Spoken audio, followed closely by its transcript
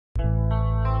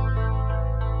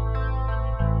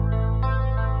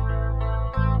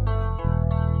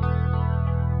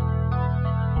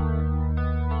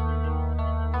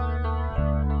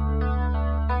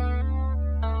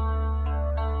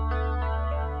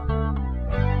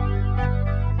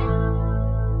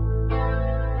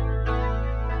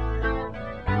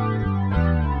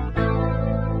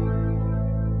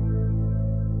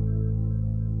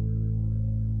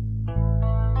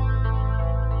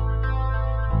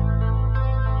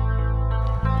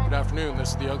afternoon. This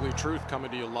is The Ugly Truth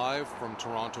coming to you live from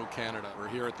Toronto, Canada. We're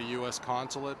here at the U.S.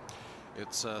 Consulate.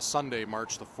 It's Sunday,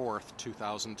 March the 4th,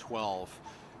 2012.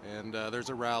 And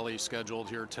there's a rally scheduled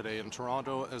here today in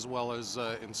Toronto as well as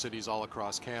in cities all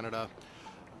across Canada.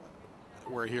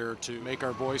 We're here to make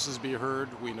our voices be heard.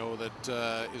 We know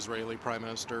that Israeli Prime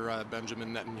Minister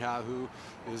Benjamin Netanyahu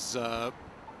is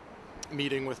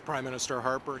meeting with Prime Minister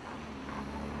Harper.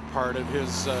 Part of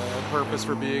his purpose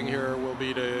for being here will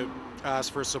be to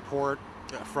ask for support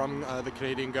from the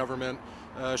Canadian government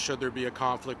should there be a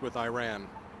conflict with Iran,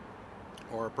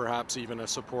 or perhaps even a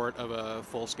support of a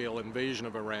full-scale invasion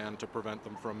of Iran to prevent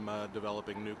them from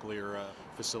developing nuclear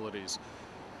facilities.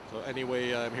 So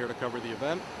anyway, I'm here to cover the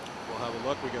event. We'll have a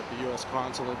look. We got the U.S.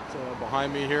 Consulate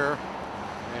behind me here,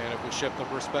 and if we shift the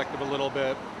perspective a little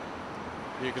bit,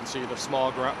 you can see the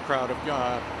small crowd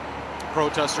of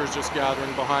protesters just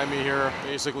gathering behind me here.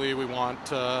 Basically, we want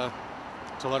to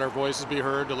let our voices be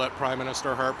heard, to let Prime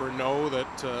Minister Harper know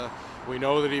that we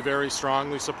know that he very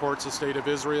strongly supports the state of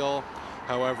Israel.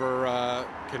 However,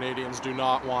 Canadians do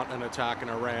not want an attack in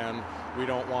Iran. We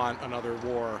don't want another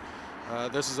war.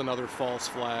 This is another false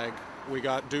flag. We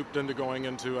got duped into going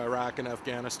into Iraq and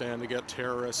Afghanistan to get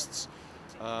terrorists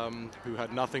who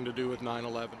had nothing to do with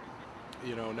 9/11.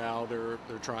 You know, now they're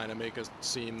trying to make it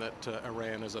seem that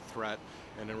Iran is a threat,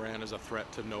 and Iran is a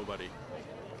threat to nobody.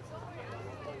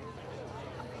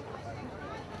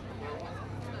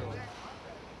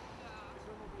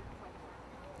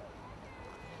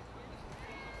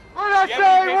 When I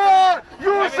say war,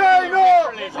 you say no!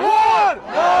 War!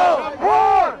 No!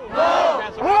 War! No!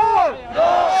 War! No!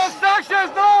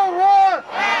 Sanctions, no war!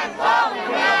 Hands off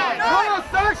Iran! No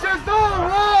sanctions, no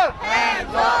war!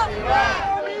 Hands off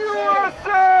Iran!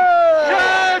 USA!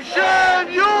 Shame, shame,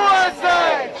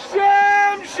 USA!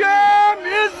 Shame, shame,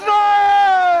 Israel!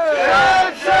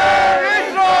 Shame, shame,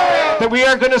 Israel! That we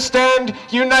are going to stand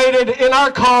united in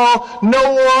our call,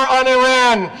 no war on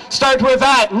Iran. Start with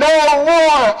that. No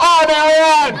war on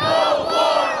Iran! No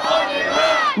war on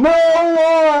Iran! No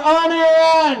war on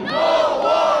Iran! No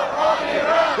war on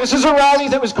Iran! This is a rally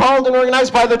that was called and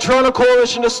organized by the Toronto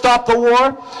Coalition to Stop the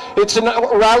War. It's a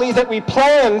rally that we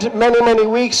planned many, many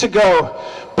weeks ago.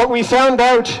 But we found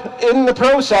out in the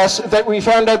process that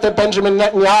Benjamin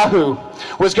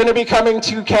Netanyahu was going to be coming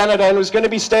to Canada and was going to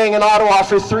be staying in Ottawa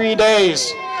for 3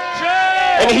 days.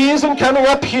 And he isn't coming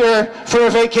up here for a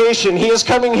vacation. He is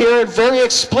coming here very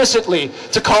explicitly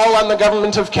to call on the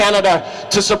government of Canada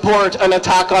to support an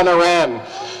attack on Iran.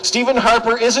 Stephen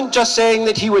Harper isn't just saying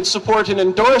that he would support and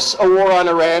endorse a war on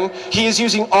Iran. He is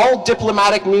using all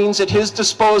diplomatic means at his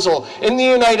disposal in the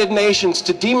United Nations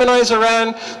to demonize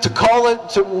Iran, to call it,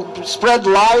 to spread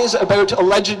lies about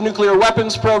alleged nuclear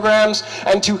weapons programs,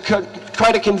 and to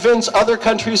try to convince other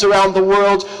countries around the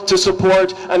world to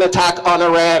support an attack on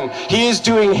Iran. He is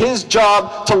doing his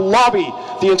job to lobby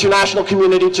the international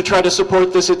community to try to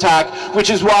support this attack, which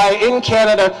is why in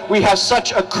Canada we have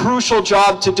such a crucial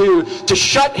job to do, to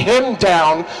shut him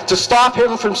down, to stop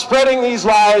him from spreading these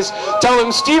lies, tell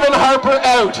him Stephen Harper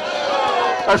out.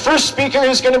 Our first speaker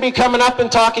is going to be coming up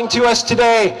and talking to us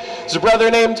today. There's a brother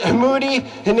named Hamoudi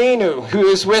Haninu, who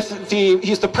is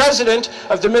he's the president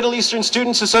of the Middle Eastern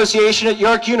Students Association at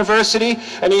York University,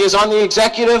 and he is on the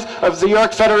executive of the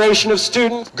York Federation of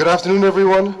Students. Good afternoon,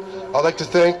 everyone. I'd like to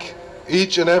thank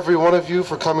each and every one of you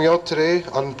for coming out today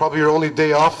on probably your only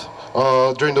day off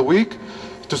during the week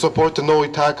to support the No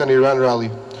Attack on Iran rally.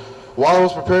 While I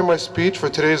was preparing my speech for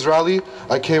today's rally,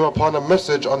 I came upon a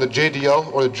message on the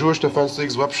JDL, or the Jewish Defense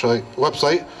League's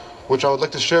website, which I would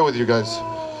like to share with you guys.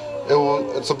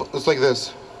 It's like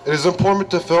this. It is important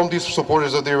to film these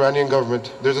supporters of the Iranian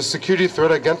government. There's a security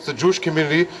threat against the Jewish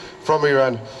community from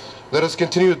Iran. Let us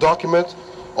continue to document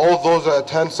all those that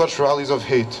attend such rallies of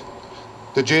hate.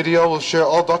 The JDL will share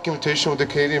all documentation with the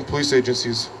Canadian police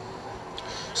agencies.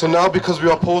 So now, because we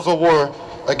oppose a war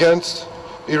against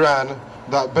Iran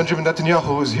that Benjamin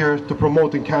Netanyahu is here to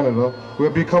promote in Canada, we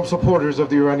have become supporters of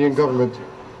the Iranian government.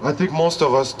 I think most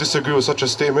of us disagree with such a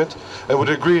statement and would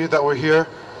agree that we're here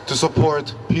to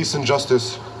support peace and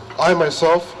justice. I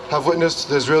myself have witnessed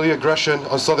the Israeli aggression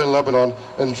on southern Lebanon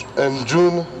in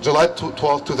July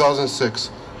 12, 2006.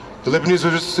 The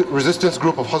Lebanese resistance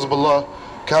group of Hezbollah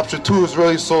captured 2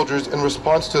 Israeli soldiers in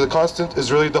response to the constant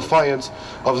Israeli defiance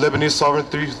of Lebanese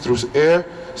sovereignty through air,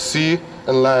 sea,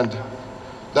 and land.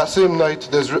 That same night,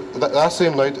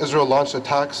 Israel launched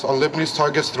attacks on Lebanese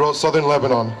targets throughout southern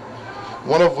Lebanon,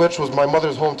 one of which was my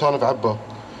mother's hometown of Abba.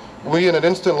 We in an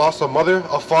instant lost a mother,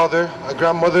 a father, a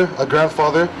grandmother, a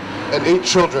grandfather, and 8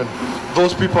 children.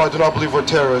 Those people I do not believe were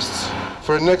terrorists.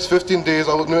 For the next 15 days,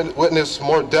 I will witness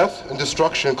more death and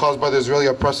destruction caused by the Israeli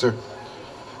oppressor.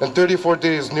 In 34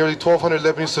 days, nearly 1,200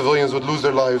 Lebanese civilians would lose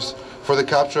their lives for the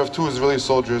capture of 2 Israeli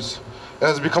soldiers. It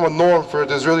has become a norm for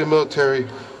the Israeli military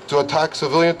to attack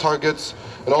civilian targets,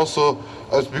 and also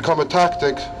has become a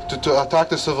tactic to attack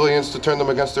the civilians to turn them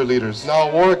against their leaders. Now,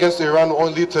 a war against Iran will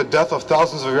only lead to the death of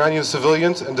thousands of Iranian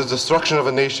civilians and the destruction of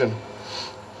a nation.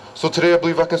 So today I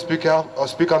believe I can speak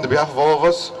on the behalf of all of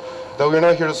us that we are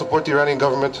not here to support the Iranian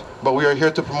government, but we are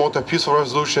here to promote a peaceful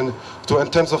resolution to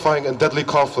intensifying and deadly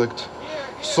conflict.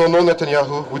 So no,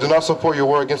 Netanyahu, we do not support your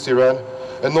war against Iran.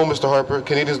 And no, Mr. Harper,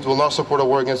 Canadians will not support a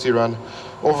war against Iran.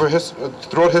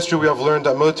 Throughout history, we have learned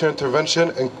that military intervention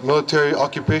and military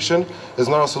occupation is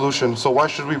not a solution. So why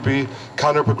should we be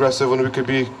counter-progressive when we could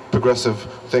be progressive?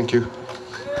 Thank you.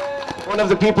 One of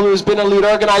the people who's been a lead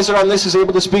organizer on this is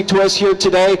able to speak to us here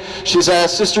today. She's a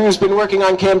sister who's been working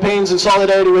on campaigns in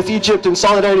solidarity with Egypt and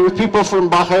solidarity with people from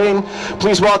Bahrain.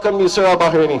 Please welcome Yusra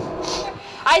al-Bahraini.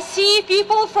 I see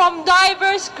people from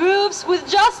diverse groups with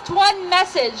just one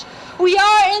message. We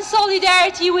are in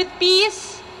solidarity with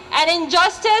peace and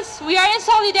injustice. We are in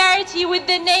solidarity with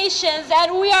the nations,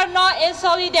 and we are not in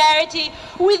solidarity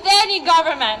with any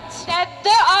government. That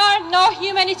there are no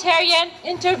humanitarian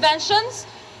interventions.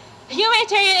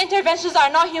 Humanitarian interventions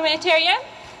are not humanitarian.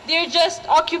 They're just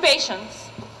occupations.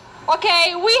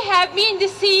 Okay, we have been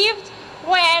deceived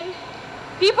when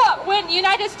the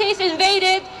United States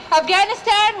invaded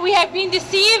Afghanistan. We have been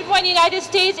deceived when the United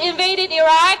States invaded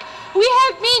Iraq. We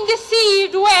have been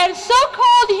deceived when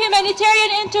so-called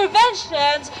humanitarian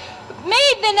interventions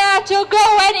made the NATO go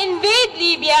and invade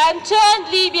Libya and turned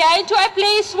Libya into a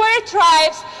place where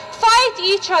tribes fight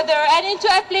each other and into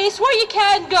a place where you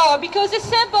can't go because a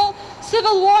simple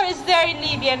civil war is there in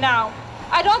Libya now.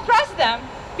 I don't trust them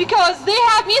because they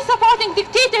have been supporting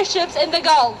dictatorships in the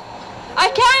Gulf. I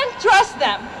can't trust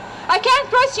them. I can't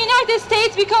trust the United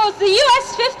States because the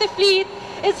U.S. Fifth Fleet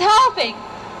is helping.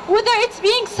 Whether it's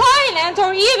being silent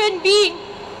or even being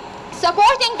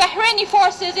supporting Bahraini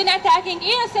forces in attacking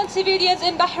innocent civilians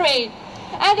in Bahrain.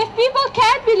 And if people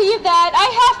can't believe that, I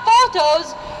have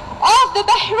photos of the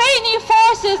Bahraini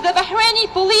forces, the Bahraini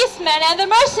policemen and the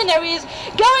mercenaries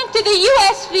going to the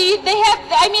U.S. fleet. They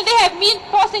have been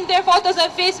posting their photos on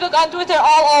Facebook, on Twitter,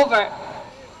 all over.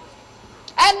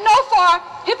 And no for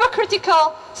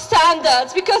hypocritical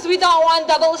standards, because we don't want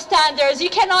double standards. You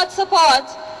cannot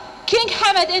support King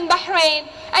Hamad in Bahrain,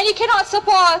 and you cannot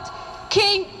support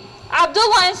King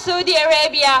Abdullah in Saudi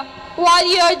Arabia while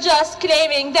you're just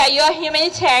claiming that you're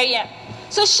humanitarian.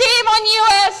 So shame on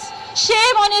US,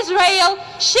 shame on Israel,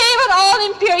 shame on all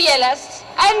imperialists,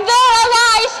 and their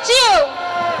allies too.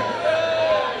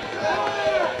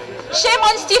 Shame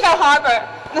on Stephen Harper.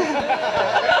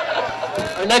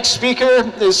 Our next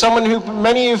speaker is someone who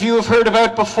many of you have heard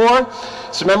about before.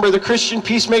 He's a member of the Christian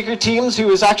Peacemaker teams who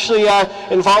was actually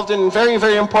involved in very,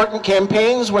 very important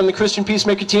campaigns when the Christian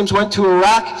Peacemaker teams went to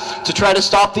Iraq to try to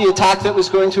stop the attack that was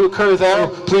going to occur there.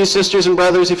 Please, sisters and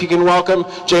brothers, if you can welcome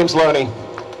James Loney.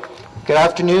 Good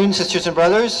afternoon, sisters and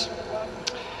brothers.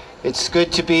 It's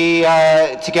good to be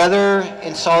together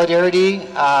in solidarity,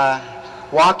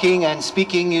 walking and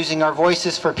speaking, using our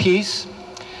voices for peace.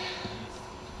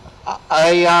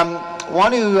 I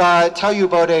want to tell you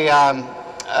about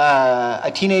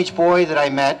a teenage boy that I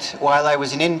met while I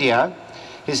was in India.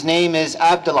 His name is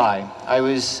Abdullah.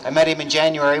 I met him in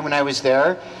January when I was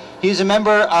there. He's a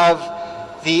member of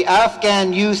the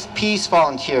Afghan Youth Peace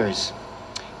Volunteers.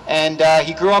 And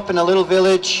he grew up in a little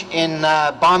village in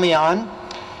Bamiyan,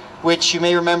 which you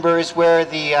may remember is where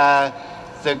the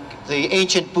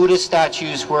ancient Buddhist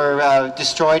statues were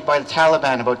destroyed by the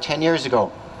Taliban about 10 years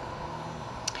ago.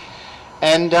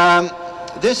 And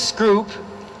this group,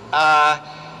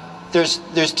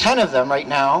 there's 10 of them right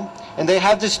now, and they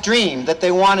have this dream that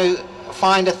they want to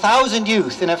find 1,000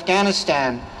 youth in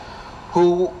Afghanistan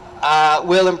who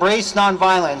will embrace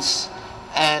nonviolence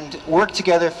and work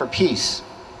together for peace.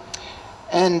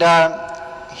 And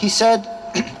he said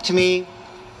to me,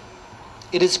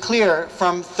 "It is clear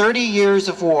from 30 years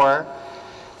of war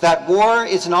that war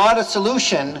is not a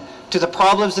solution to the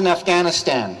problems in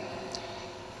Afghanistan.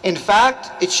 In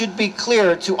fact, it should be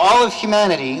clear to all of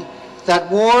humanity that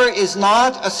war is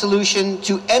not a solution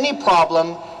to any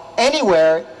problem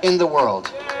anywhere in the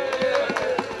world."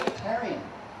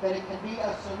 That it can be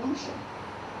a solution.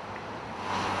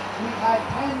 We've had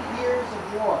 10 years of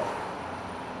war.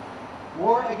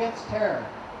 War against terror.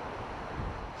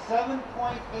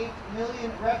 7.8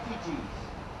 million refugees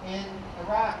in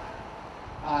Iraq,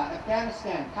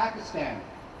 Afghanistan, Pakistan.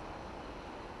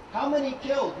 How many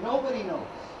killed? Nobody knows.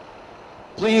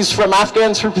 Please, from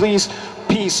Afghans for Peace,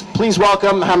 Peace. Please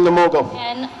welcome Hamna Mogul.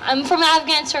 And I'm from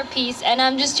Afghans for Peace, and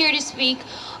I'm just here to speak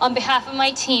on behalf of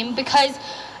my team because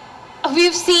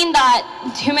we've seen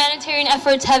that humanitarian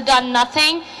efforts have done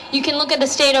nothing. You can look at the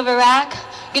state of Iraq,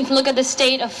 you can look at the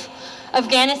state of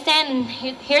Afghanistan, and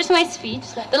here's my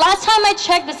speech. The last time I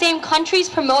checked, the same countries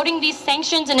promoting these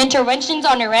sanctions and interventions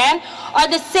on Iran are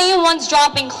the same ones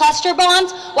dropping cluster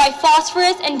bombs, white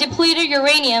phosphorus, and depleted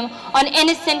uranium on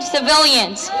innocent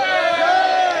civilians.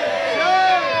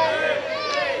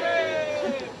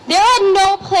 They're at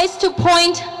no place to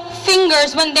point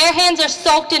fingers when their hands are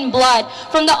soaked in blood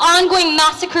from the ongoing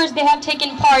massacres they have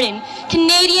taken part in.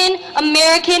 Canadian,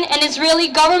 American, and Israeli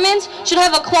governments should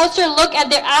have a closer look at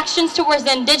their actions towards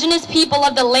the indigenous people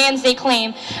of the lands they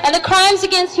claim and the crimes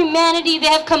against humanity they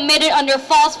have committed under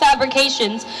false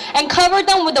fabrications and cover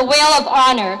them with the veil of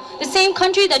honor. The same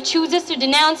country that chooses to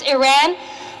denounce Iran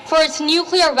for its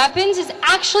nuclear weapons is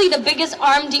actually the biggest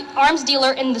arms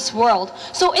dealer in this world.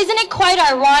 So isn't it quite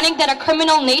ironic that a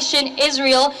criminal nation,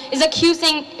 Israel, is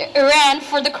accusing Iran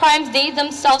for the crimes they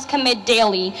themselves commit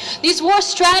daily? These war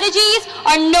strategies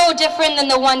are no different than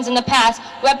the ones in the past.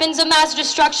 Weapons of mass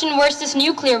destruction versus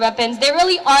nuclear weapons. They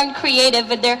really aren't creative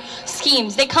with their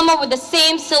schemes. They come up with the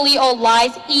same silly old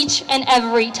lies each and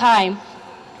every time.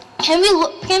 Can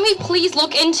we please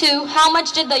look into how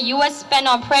much did the U.S. spend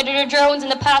on Predator drones in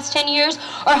the past 10 years,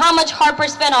 or how much Harper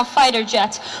spent on fighter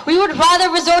jets? We would rather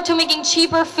resort to making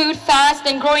cheaper food fast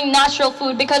than growing natural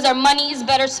food because our money is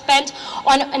better spent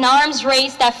on an arms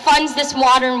race that funds this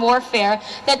modern warfare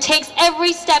that takes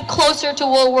every step closer to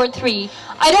World War III.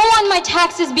 I don't want my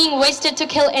taxes being wasted to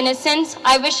kill innocents.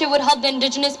 I wish it would help the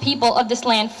indigenous people of this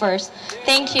land first.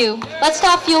 Thank you. Let's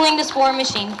stop fueling this war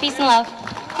machine. Peace and love.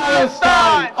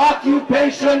 Palestine,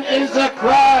 occupation is a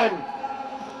crime.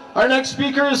 Our next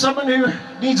speaker is someone who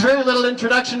needs very little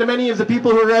introduction to many of the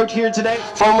people who are out here today.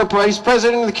 Former Vice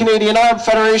President of the Canadian Arab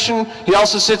Federation. He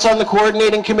also sits on the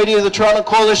coordinating committee of the Toronto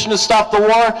Coalition to Stop the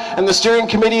War and the steering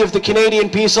committee of the Canadian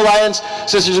Peace Alliance.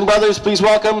 Sisters and brothers, please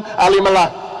welcome Ali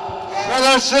Mallah.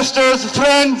 Brothers, sisters,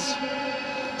 friends,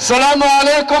 Salamu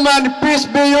alaikum and peace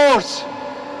be yours.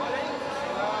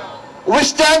 We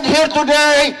stand here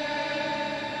today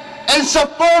in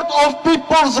support of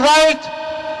people's right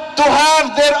to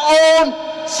have their own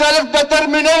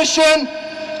self-determination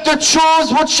to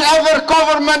choose whichever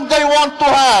government they want to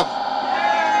have.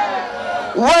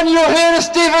 When you hear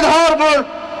Stephen Harper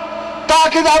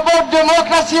talking about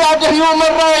democracy and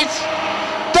human rights,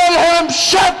 tell him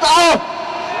shut up.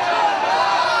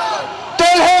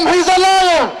 Tell him he's a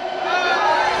liar.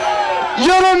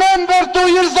 You remember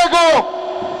 2 years ago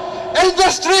in the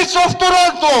streets of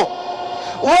Toronto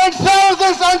when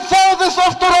thousands and thousands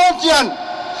of Torontians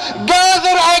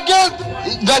gather against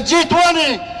the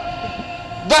G20,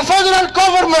 the federal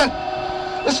government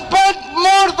spent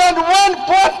more than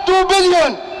 1.2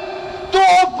 billion to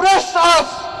oppress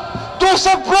us, to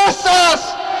suppress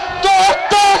us, to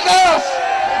attack us,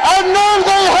 and now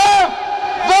they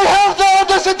have the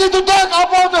audacity to talk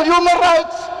about the human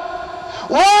rights.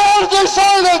 Why are they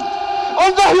silent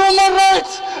on the human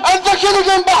rights and the killing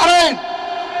in Bahrain?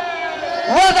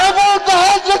 What about the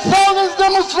hundreds of thousands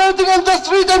demonstrating in the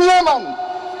street in Yemen?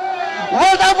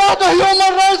 What about the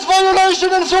human rights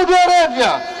violation in Saudi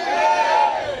Arabia?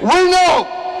 We know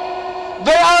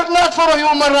they are not for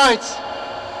human rights.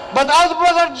 But as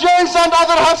Brother James and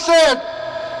others have said,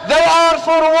 they are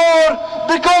for war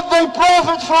because they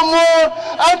profit from war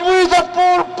and we the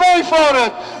poor pay for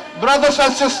it. Brothers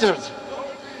and sisters,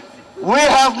 we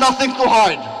have nothing to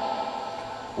hide.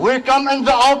 We come in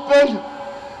the open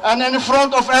and in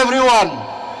front of everyone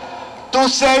to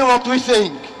say what we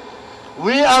think.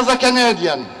 We as a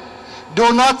Canadian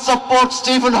do not support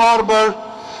Stephen Harper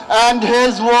and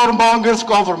his warmongers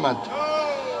government.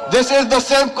 This is the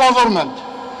same government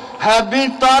have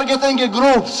been targeting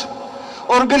groups,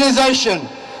 organizations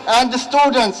and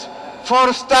students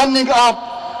for standing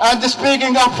up and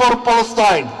speaking up for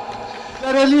Palestine.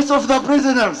 The release of the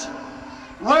prisoners.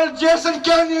 Well, Jason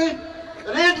Kenney,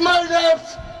 read my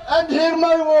lips and hear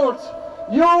my words.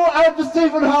 You and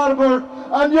Stephen Harper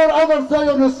and your other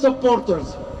Zionist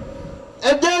supporters.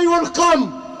 A day will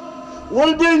come,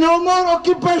 will be no more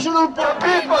occupational. The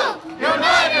people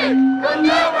united will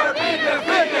never be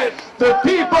defeated. The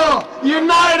people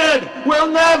united will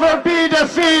never be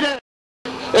defeated.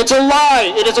 It's a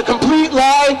lie. It is a complete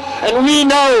lie, and we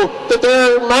know that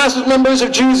there are massive numbers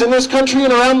of Jews in this country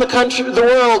and around the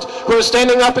world who are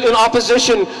standing up in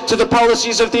opposition to the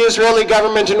policies of the Israeli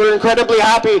government, and we're incredibly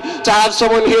happy to have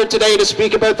someone here today to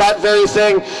speak about that very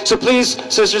thing. So please,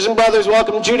 sisters and brothers,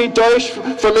 welcome Judy Deutsch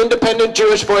from Independent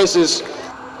Jewish Voices.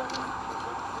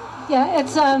 Yeah,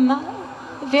 it's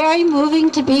very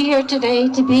moving to be here today,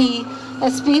 to be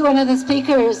one of the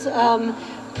speakers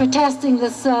protesting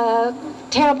this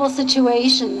terrible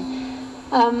situation.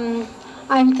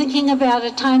 I'm thinking about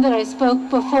a time that I spoke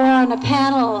before on a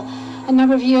panel a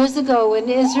number of years ago when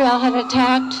Israel had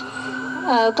attacked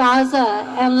Gaza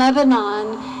and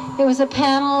Lebanon. It was a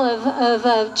panel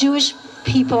of Jewish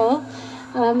people,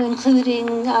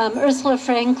 including Ursula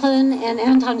Franklin and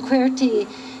Anton Querti.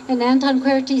 And Anton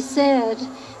Querti said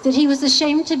that he was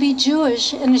ashamed to be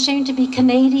Jewish and ashamed to be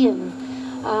Canadian.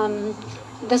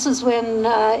 This was when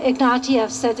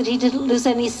Ignatieff said that he didn't lose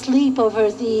any sleep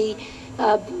over the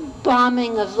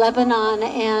bombing of Lebanon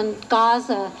and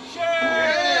Gaza.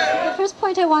 The first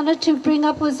point I wanted to bring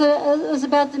up was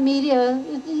about the media.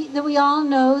 That we all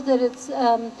know that it's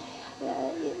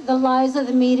the lies of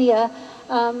the media,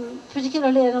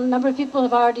 particularly, and a number of people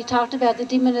have already talked about the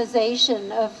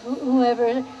demonization of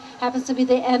whoever happens to be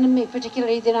the enemy,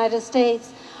 particularly the United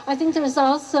States. I think there's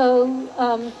also,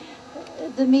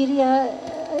 the media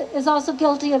is also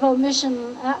guilty of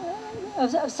omission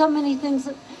of so many things,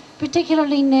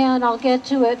 particularly now, and I'll get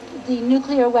to it, the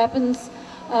nuclear weapons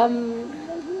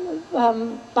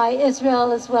by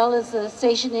Israel, as well as the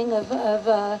stationing of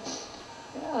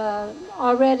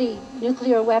already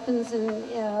nuclear weapons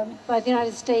by the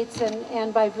United States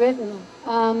and by Britain.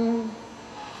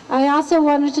 I also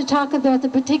wanted to talk about the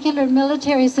particular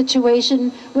military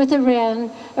situation with Iran.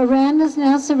 Iran is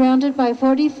now surrounded by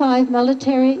 45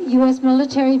 U.S.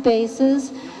 military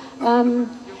bases.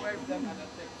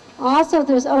 Also,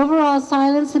 there's overall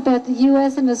silence about the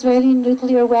U.S. and Israeli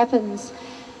nuclear weapons.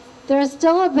 There are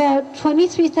still about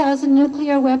 23,000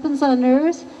 nuclear weapons on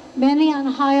Earth, many on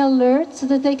high alert so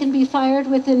that they can be fired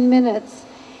within minutes.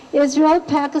 Israel,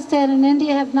 Pakistan, and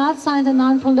India have not signed the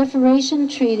Non-Proliferation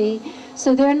Treaty,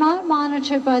 so they're not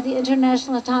monitored by the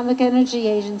International Atomic Energy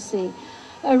Agency.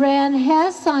 Iran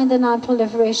has signed the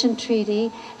Non-Proliferation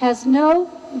Treaty, has no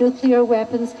nuclear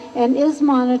weapons, and is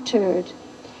monitored.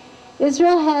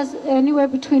 Israel has anywhere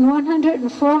between 100 and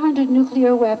 400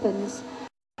 nuclear weapons.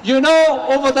 You know,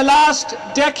 over the last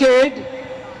decade,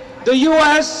 the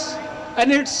U.S.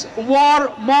 and its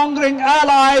war-mongering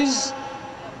allies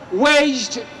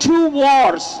waged two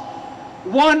wars,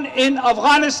 one in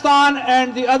Afghanistan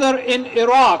and the other in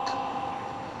Iraq.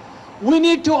 We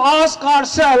need to ask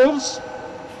ourselves,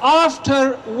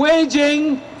 after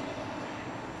waging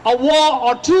a war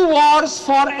or two wars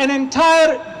for an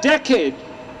entire decade,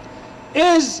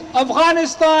 is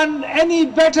Afghanistan any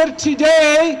better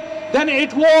today than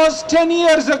it was 10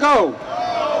 years ago?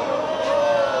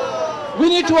 We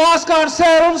need to ask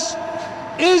ourselves,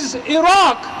 is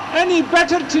Iraq any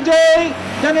better today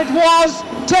than it was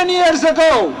 10 years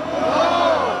ago?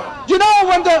 You know,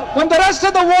 when the rest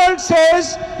of the world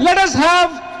says, let us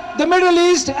have the Middle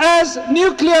East as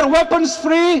nuclear weapons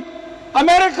free,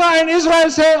 America and Israel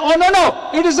say, oh no,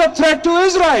 it is a threat to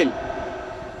Israel.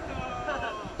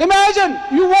 Imagine,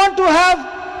 you want to have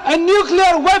a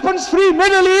nuclear weapons free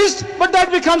Middle East, but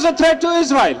that becomes a threat to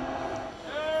Israel.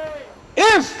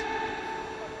 If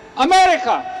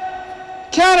America,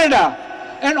 Canada,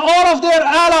 and all of their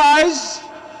allies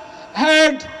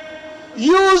had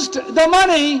used the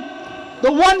money, the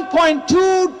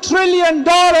 $1.2 trillion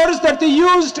that they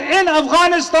used in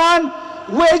Afghanistan,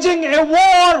 waging a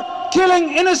war,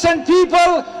 killing innocent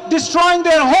people, destroying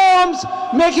their homes,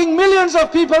 making millions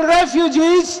of people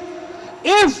refugees,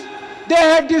 if they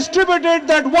had distributed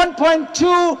that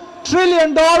 $1.2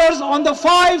 trillion on the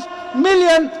 5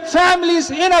 million families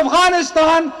in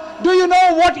Afghanistan, do you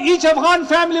know what each Afghan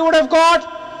family would have got?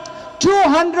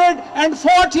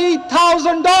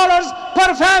 $240,000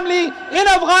 per family in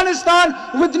Afghanistan,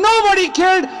 with nobody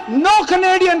killed, no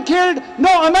Canadian killed,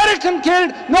 no American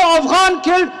killed, no Afghan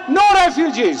killed, no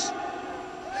refugees.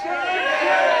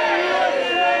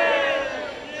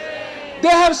 They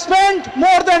have spent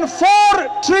more than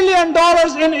 $4 trillion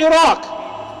in Iraq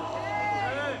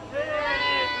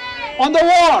on the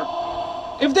war.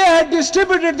 If they had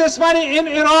distributed this money in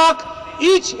Iraq,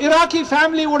 each Iraqi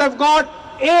family would have got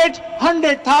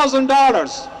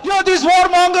 $800,000. You know, these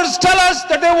warmongers tell us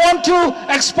that they want to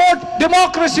export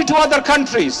democracy to other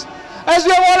countries. As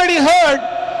we have already heard,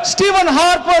 Stephen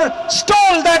Harper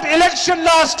stole that election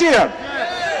last year.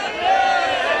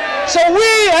 So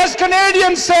we as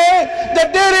Canadians say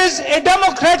that there is a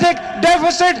democratic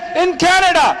deficit in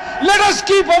Canada. Let us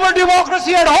keep our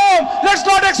democracy at home. Let's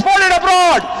not export it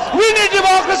abroad. We need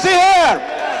democracy here.